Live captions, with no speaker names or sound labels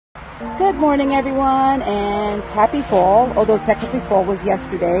Good morning, everyone, and happy fall. Although technically fall was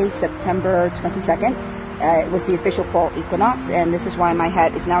yesterday, September 22nd. It was the official fall equinox, and this is why my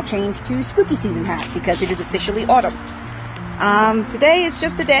hat is now changed to spooky season hat, because it is officially autumn. Today is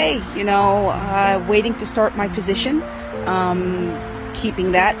just a day, waiting to start my position,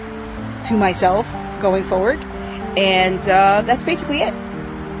 keeping that to myself going forward, and that's basically it.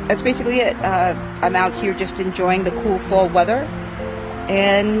 I'm out here just enjoying the cool fall weather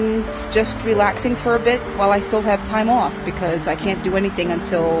and just relaxing for a bit while I still have time off, because I can't do anything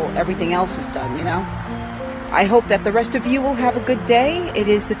until everything else is done, I hope that the rest of you will have a good day. It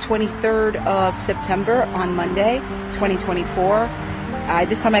is the 23rd of September on Monday, 2024.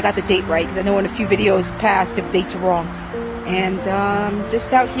 This time I got the date right, because I know in a few videos past the dates are wrong. And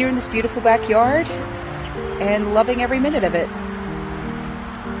just out here in this beautiful backyard and loving every minute of it.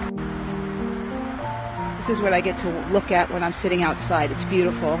 This is what I get to look at when I'm sitting outside. It's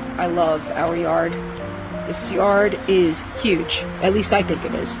beautiful. I love our yard. This yard is huge. At least I think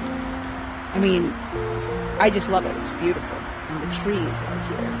it is. I mean, I just love it. It's beautiful. And the trees out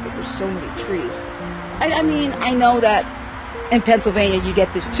here. It's like there's so many trees. I mean, I know that in Pennsylvania you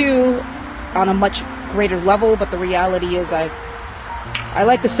get this too on a much greater level, but the reality is I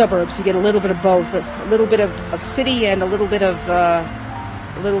like the suburbs. You get a little bit of both. A little bit of city and a little bit of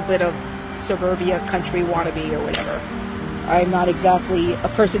suburbia, country wannabe, or whatever. I'm not exactly a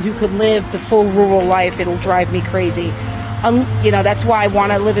person who could live the full rural life. It'll drive me crazy. That's why I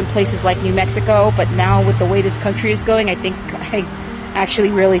want to live in places like New Mexico, but now with the way this country is going, I think I'm actually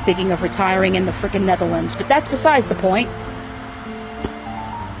really thinking of retiring in the frickin' Netherlands. But that's besides the point.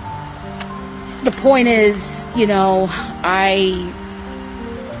 The point is, I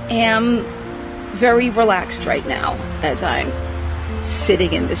am very relaxed right now as I'm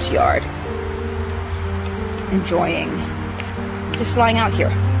sitting in this yard, enjoying just lying out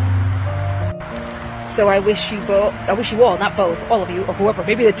here. So I wish you all, not both, all of you, or whoever,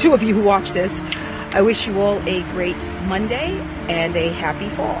 maybe the two of you who watch this, I wish you all a great Monday and a happy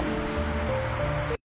fall.